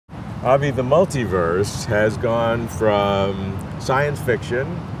Avi, the multiverse has gone from science fiction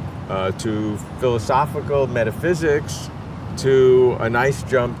to philosophical metaphysics to a nice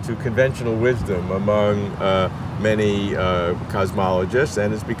jump to conventional wisdom among many cosmologists,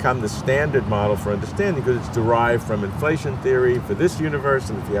 and it's become the standard model for understanding because it's derived from inflation theory for this universe,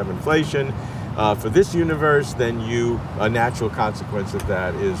 and if you have inflation for this universe, then a natural consequence of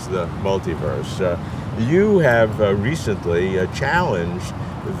that is the multiverse. You have recently challenged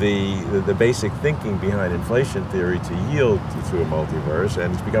the basic thinking behind inflation theory to yield to a multiverse,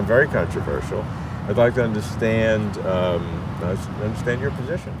 and it's become very controversial. I'd like to understand your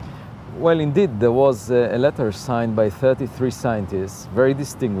position. Well, indeed, there was a letter signed by 33 scientists, very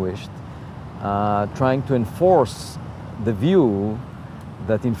distinguished, trying to enforce the view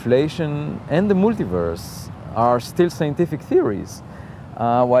that inflation and the multiverse are still scientific theories,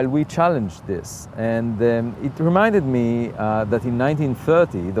 while we challenged this. And it reminded me that in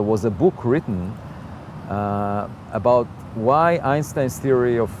 1930 there was a book written about why Einstein's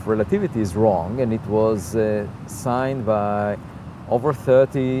theory of relativity is wrong, and it was signed by over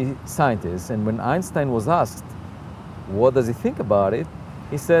 30 scientists. And when Einstein was asked, what does he think about it?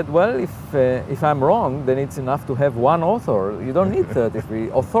 He said, well, if I'm wrong, then it's enough to have one author. You don't need 33.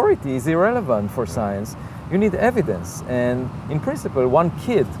 Authority is irrelevant for science. You need evidence. And in principle, one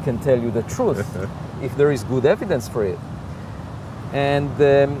kid can tell you the truth if there is good evidence for it. And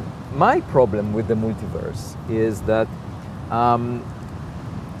my problem with the multiverse is that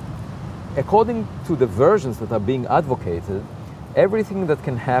according to the versions that are being advocated, everything that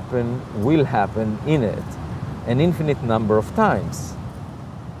can happen will happen in it an infinite number of times.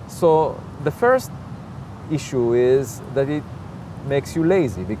 So the first issue is that it makes you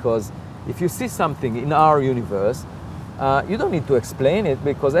lazy, because if you see something in our universe, you don't need to explain it,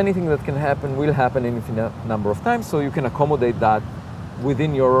 because anything that can happen will happen an infinite number of times, so you can accommodate that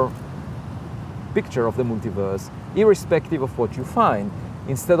within your picture of the multiverse, irrespective of what you find,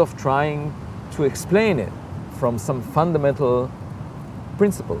 instead of trying to explain it from some fundamental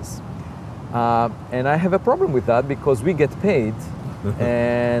principles. And I have a problem with that, because we get paid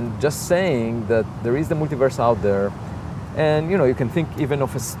and just saying that there is the multiverse out there. And you can think even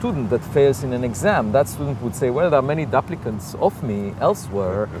of a student that fails in an exam. That student would say, well, there are many duplicates of me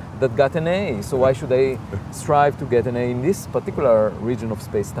elsewhere that got an A, so why should I strive to get an A in this particular region of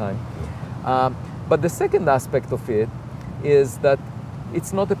space-time? But the second aspect of it is that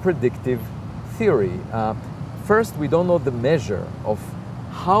it's not a predictive theory. First, we don't know the measure of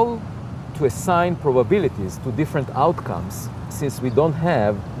how to assign probabilities to different outcomes, since we don't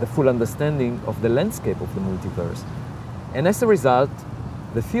have the full understanding of the landscape of the multiverse. And as a result,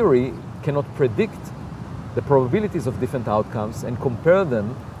 the theory cannot predict the probabilities of different outcomes and compare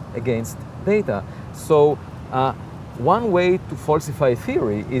them against data. So one way to falsify a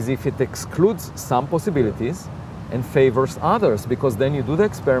theory is if it excludes some possibilities and favors others, because then you do the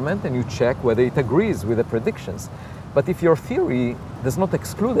experiment and you check whether it agrees with the predictions. But if your theory does not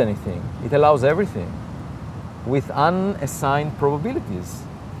exclude anything, it allows everything with unassigned probabilities,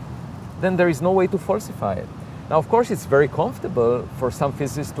 then there is no way to falsify it. Now, of course, it's very comfortable for some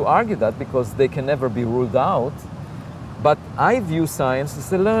physicists to argue that, because they can never be ruled out. But I view science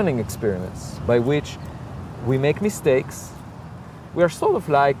as a learning experience by which we make mistakes. We are sort of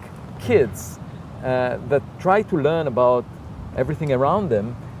like kids that try to learn about everything around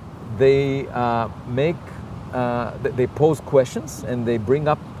them. They they pose questions and they bring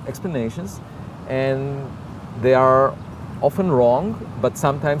up explanations, and they are often wrong, but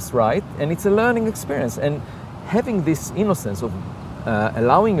sometimes right, and it's a learning experience. And having this innocence of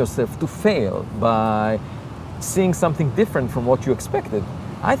allowing yourself to fail by seeing something different from what you expected,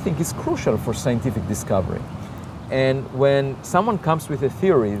 I think is crucial for scientific discovery. And when someone comes with a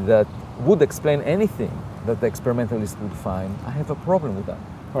theory that would explain anything that the experimentalists would find, I have a problem with that.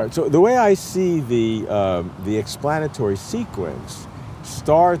 All right, so the way I see the explanatory sequence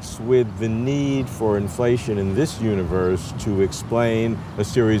starts with the need for inflation in this universe to explain a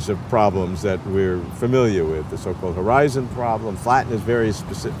series of problems that we're familiar with, the so-called horizon problem, flatness, various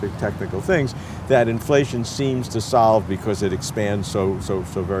specific technical things that inflation seems to solve because it expands so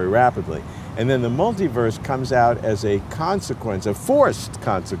very rapidly. And then the multiverse comes out as a consequence, a forced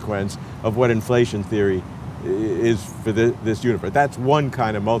consequence of what inflation theory is for this universe. That's one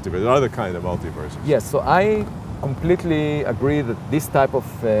kind of multiverse. Another kind of multiverse. Yes, so I completely agree that this type of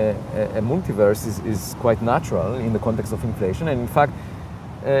a multiverse is quite natural in the context of inflation. And in fact,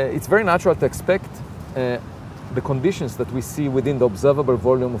 it's very natural to expect the conditions that we see within the observable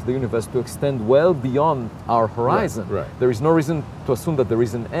volume of the universe to extend well beyond our horizon. Right. There is no reason to assume that there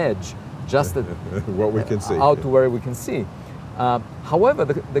is an edge just what we can see. out to where we can see. However,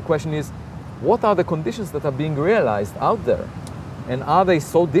 the question is, what are the conditions that are being realized out there? And are they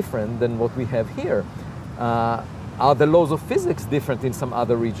so different than what we have here? Are the laws of physics different in some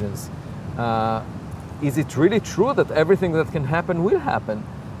other regions? Is it really true that everything that can happen will happen?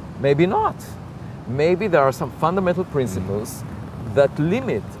 Maybe not. Maybe there are some fundamental principles that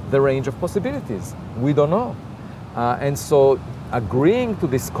limit the range of possibilities. We don't know. And so agreeing to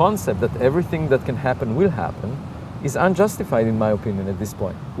this concept that everything that can happen will happen is unjustified, in my opinion, at this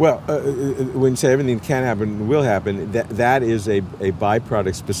point. Well, when you say everything can happen will happen, that is a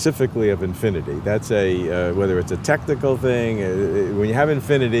byproduct specifically of infinity. That's whether it's a technical thing, when you have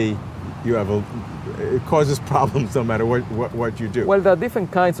infinity, it causes problems no matter what you do. Well, there are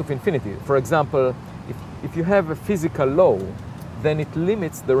different kinds of infinity. For example, if you have a physical law, then it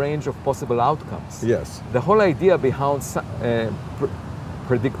limits the range of possible outcomes. Yes. The whole idea behind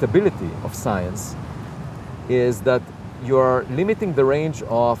predictability of science is that you are limiting the range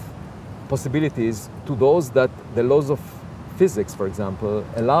of possibilities to those that the laws of physics, for example,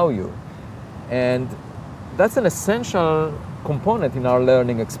 allow you. And that's an essential component in our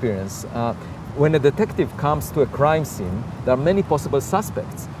learning experience. When a detective comes to a crime scene, there are many possible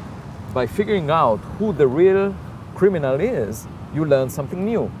suspects. By figuring out who the real criminal is, you learn something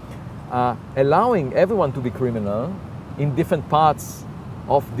new. Allowing everyone to be criminal in different parts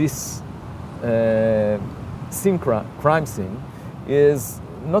of this crime scene is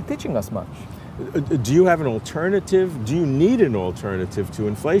not teaching us much. Do you have an alternative? Do you need an alternative to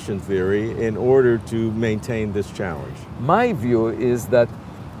inflation theory in order to maintain this challenge? My view is that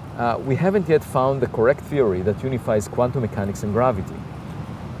we haven't yet found the correct theory that unifies quantum mechanics and gravity.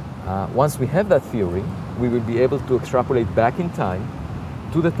 Once we have that theory, we will be able to extrapolate back in time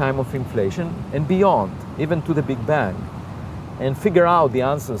to the time of inflation and beyond, even to the Big Bang, and figure out the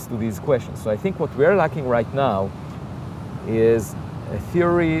answers to these questions. So I think what we're lacking right now is a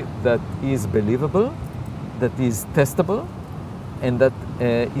theory that is believable, that is testable, and that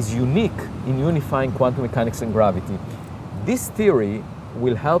is unique in unifying quantum mechanics and gravity. This theory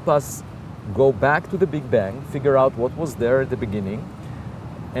will help us go back to the Big Bang, figure out what was there at the beginning,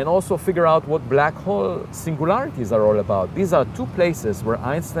 and also figure out what black hole singularities are all about. These are two places where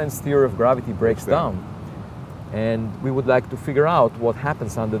Einstein's theory of gravity breaks down. And we would like to figure out what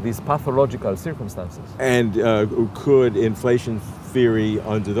happens under these pathological circumstances. And could inflation theory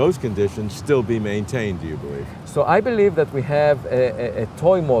under those conditions still be maintained, do you believe? So I believe that we have a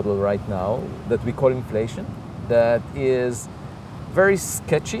toy model right now that we call inflation that is very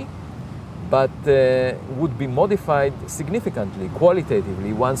sketchy, but would be modified significantly,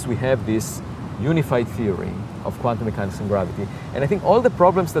 qualitatively, once we have this unified theory of quantum mechanics and gravity. And I think all the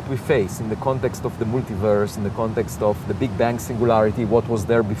problems that we face in the context of the multiverse, in the context of the Big Bang singularity, what was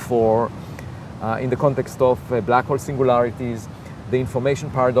there before, in the context of black hole singularities, the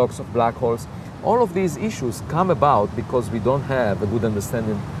information paradox of black holes, all of these issues come about because we don't have a good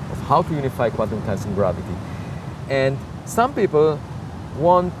understanding of how to unify quantum mechanics and gravity. And some people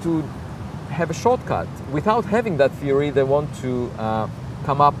want to have a shortcut. Without having that theory, they want to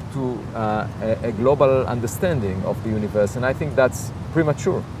come up to a global understanding of the universe, and I think that's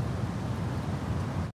premature.